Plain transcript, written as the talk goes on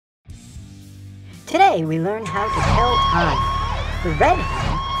Today we learn how to tell time. The red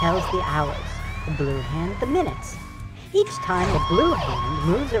hand tells the hours, the blue hand the minutes. Each time the blue hand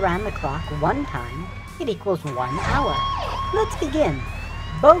moves around the clock one time, it equals 1 hour. Let's begin.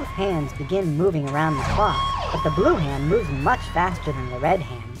 Both hands begin moving around the clock, but the blue hand moves much faster than the red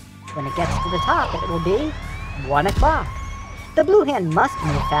hand. When it gets to the top, it will be 1 o'clock. The blue hand must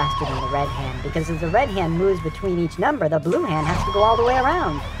move faster than the red hand, because as the red hand moves between each number, the blue hand has to go all the way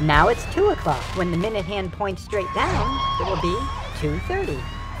around. Now it's 2 o'clock. When the minute hand points straight down, it will be 2:30.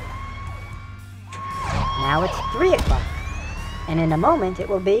 Now it's 3 o'clock. And in a moment, it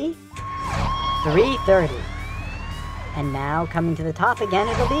will be 3:30. And now, coming to the top again,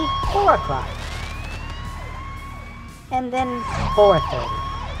 it'll be 4 o'clock. And then 4:30.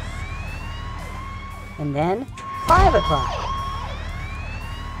 And then 5 o'clock.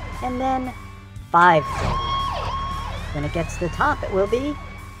 And then 5:30. When it gets to the top, it will be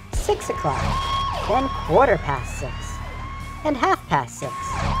 6 o'clock. Then 6:15. And 6:30.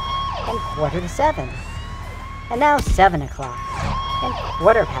 And 6:45. And now 7 o'clock. And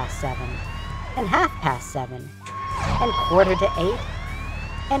 7:15. And 7:30. And 7:45.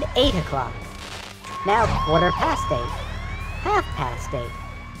 And 8 o'clock. Now 8:15. 8:30.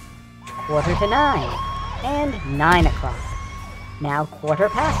 8:45. And 9 o'clock. Now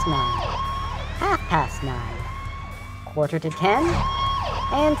 9:15. 9:30. 9:45.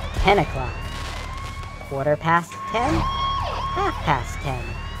 And 10 o'clock. 10:15. 10:30.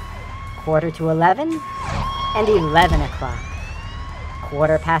 10:45. And 11 o'clock.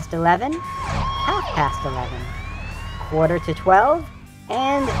 11:15. 11:30. 11:45.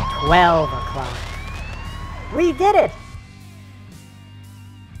 And 12 o'clock. We did it!